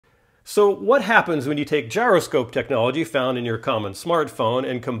So what happens when you take gyroscope technology found in your common smartphone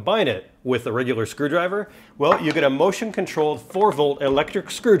and combine it with a regular screwdriver? Well, you get a motion-controlled 4-volt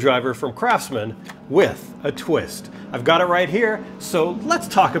electric screwdriver from Craftsman with a twist. I've got it right here, so let's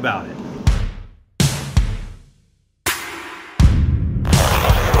talk about it.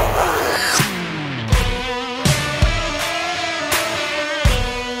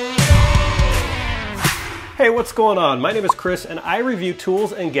 Hey, what's going on? My name is Chris and I review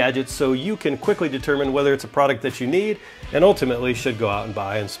tools and gadgets so you can quickly determine whether it's a product that you need and ultimately should go out and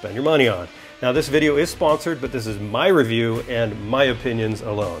buy and spend your money on. Now this video is sponsored, but this is my review and my opinions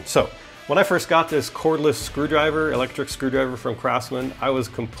alone. So when I first got this cordless screwdriver, electric screwdriver from Craftsman, I was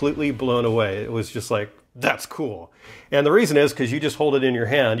completely blown away. It was just like, that's cool. And the reason is because you just hold it in your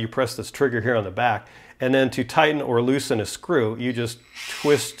hand, you press this trigger here on the back, and then to tighten or loosen a screw, you just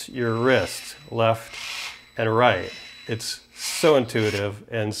twist your wrist left and right. It's so intuitive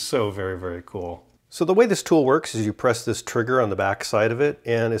and so very, very cool. So the way this tool works is you press this trigger on the back side of it,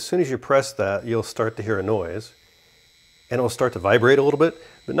 and as soon as you press that, you'll start to hear a noise and it will start to vibrate a little bit,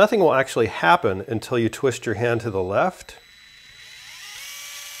 but nothing will actually happen until you twist your hand to the left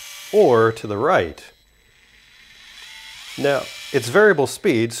or to the right. Now, it's variable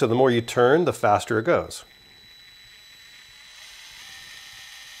speed, so the more you turn, the faster it goes.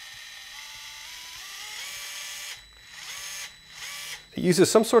 It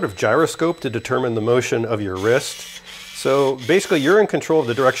uses some sort of gyroscope to determine the motion of your wrist. So basically you're in control of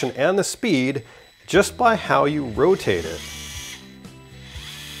the direction and the speed just by how you rotate it.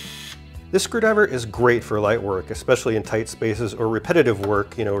 This screwdriver is great for light work, especially in tight spaces or repetitive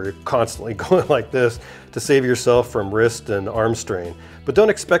work, where you're constantly going like this to save yourself from wrist and arm strain. But don't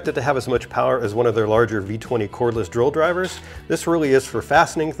expect it to have as much power as one of their larger V20 cordless drill drivers. This really is for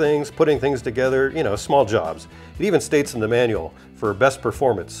fastening things, putting things together, small jobs. It even states in the manual, for best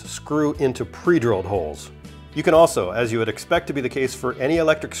performance, screw into pre-drilled holes. You can also, as you would expect to be the case for any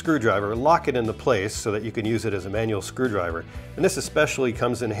electric screwdriver, lock it into place so that you can use it as a manual screwdriver. And this especially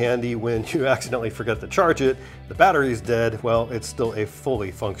comes in handy when you accidentally forget to charge it, the battery's dead, well, it's still a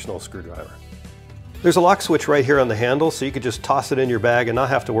fully functional screwdriver. There's a lock switch right here on the handle, so you could just toss it in your bag and not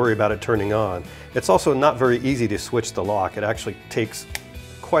have to worry about it turning on. It's also not very easy to switch the lock. It actually takes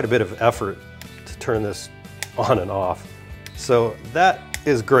quite a bit of effort to turn this on and off. So that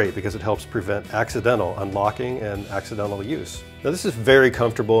is great because it helps prevent accidental unlocking and accidental use. Now this is very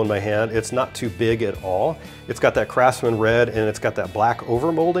comfortable in my hand. It's not too big at all. It's got that Craftsman red and it's got that black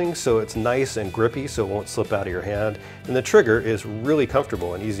overmolding, so it's nice and grippy so it won't slip out of your hand. And the trigger is really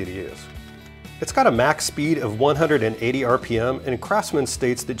comfortable and easy to use. It's got a max speed of 180 RPM, and Craftsman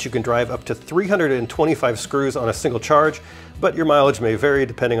states that you can drive up to 325 screws on a single charge, but your mileage may vary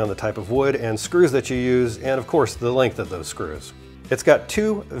depending on the type of wood and screws that you use, and of course the length of those screws. It's got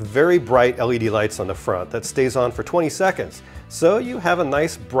two very bright LED lights on the front that stays on for 20 seconds, so you have a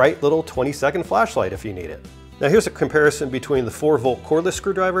nice bright little 20-second flashlight if you need it. Now here's a comparison between the 4-volt cordless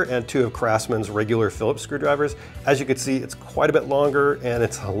screwdriver and two of Craftsman's regular Phillips screwdrivers. As you can see, it's quite a bit longer and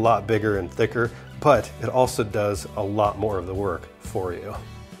it's a lot bigger and thicker, but it also does a lot more of the work for you.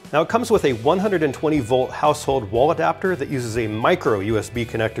 Now it comes with a 120-volt household wall adapter that uses a micro USB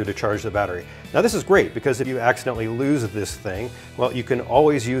connector to charge the battery. Now this is great because if you accidentally lose this thing, well, you can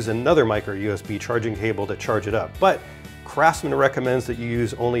always use another micro USB charging cable to charge it up. But Craftsman recommends that you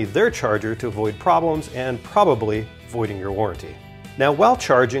use only their charger to avoid problems and probably voiding your warranty. Now while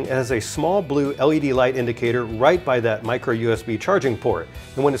charging, it has a small blue LED light indicator right by that micro USB charging port.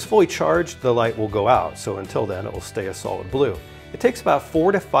 And when it's fully charged, the light will go out. So until then, it will stay a solid blue. It takes about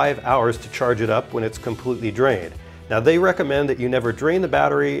 4 to 5 hours to charge it up when it's completely drained. Now they recommend that you never drain the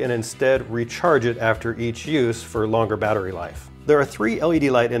battery and instead recharge it after each use for longer battery life. There are 3 LED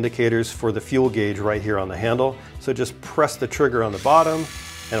light indicators for the fuel gauge right here on the handle, so just press the trigger on the bottom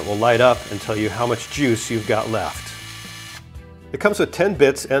and it will light up and tell you how much juice you've got left. It comes with 10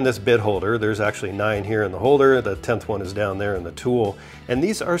 bits and this bit holder. There's actually 9 here in the holder, the 10th one is down there in the tool, and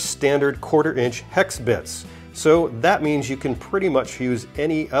these are standard 1/4-inch hex bits. So that means you can pretty much use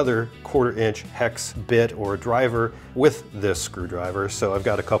any other 1/4-inch hex bit or driver with this screwdriver. So I've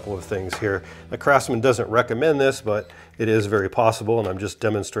got a couple of things here. The Craftsman doesn't recommend this, but it is very possible, and I'm just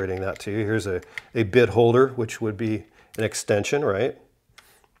demonstrating that to you. Here's a bit holder, which would be an extension, right?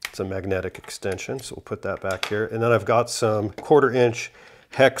 It's a magnetic extension, so we'll put that back here. And then I've got some 1/4-inch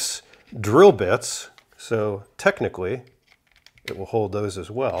hex drill bits, so technically it will hold those as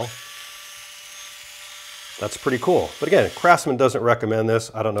well. That's pretty cool. But again, Craftsman doesn't recommend this.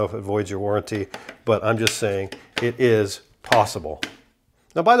 I don't know if it voids your warranty, but I'm just saying it is possible.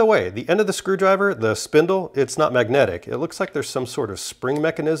 Now, by the way, the end of the screwdriver, the spindle, it's not magnetic. It looks like there's some sort of spring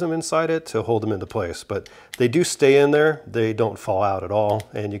mechanism inside it to hold them into place, but they do stay in there. They don't fall out at all,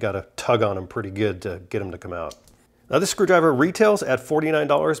 and you got to tug on them pretty good to get them to come out. Now, this screwdriver retails at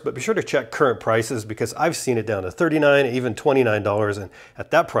 $49, but be sure to check current prices because I've seen it down to $39, even $29, and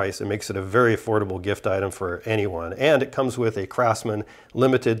at that price, it makes it a very affordable gift item for anyone. And it comes with a Craftsman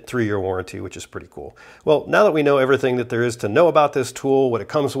limited 3-year warranty, which is pretty cool. Well, now that we know everything that there is to know about this tool, what it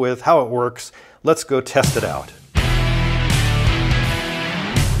comes with, how it works, let's go test it out.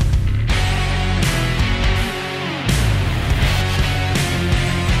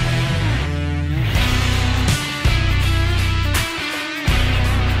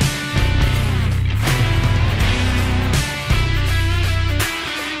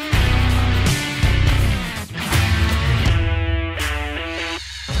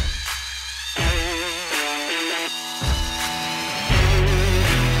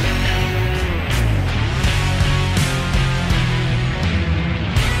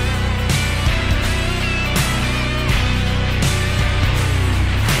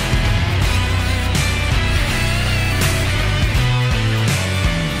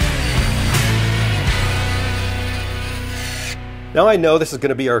 Now I know this is going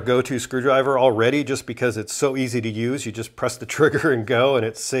to be our go-to screwdriver already just because it's so easy to use. You just press the trigger and go and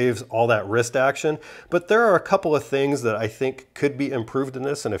it saves all that wrist action. But there are a couple of things that I think could be improved in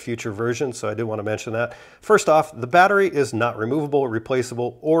this in a future version, so I did want to mention that. First off, the battery is not removable,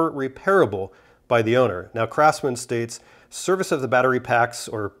 replaceable, or repairable by the owner. Now Craftsman states, service of the battery packs,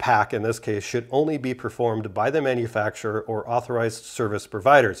 or pack in this case, should only be performed by the manufacturer or authorized service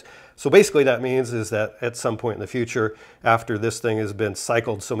providers. So basically that means is that at some point in the future, after this thing has been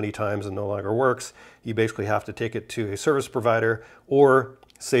cycled so many times and no longer works, you basically have to take it to a service provider or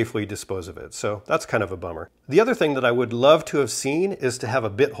safely dispose of it. So that's kind of a bummer. The other thing that I would love to have seen is to have a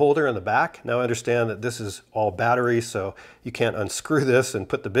bit holder in the back. Now I understand that this is all battery, so you can't unscrew this and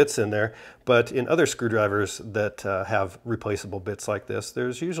put the bits in there. But in other screwdrivers that have replaceable bits like this,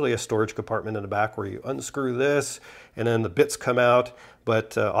 there's usually a storage compartment in the back where you unscrew this and then the bits come out.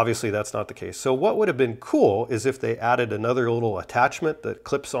 But obviously that's not the case. So what would have been cool is if they added another little attachment that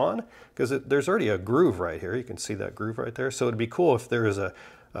clips on, because there's already a groove right here. You can see that groove right there. So it'd be cool if there is a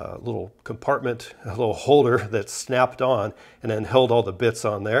little compartment, a little holder that snapped on and then held all the bits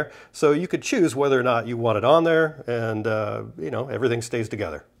on there. So you could choose whether or not you want it on there, and you know, everything stays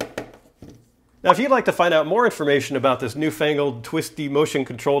together. Now, if you'd like to find out more information about this newfangled, twisty,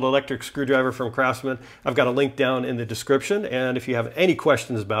 motion-controlled electric screwdriver from Craftsman, I've got a link down in the description. And if you have any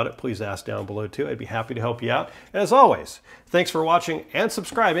questions about it, please ask down below too. I'd be happy to help you out. And as always, thanks for watching and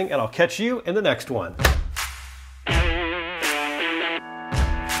subscribing, and I'll catch you in the next one.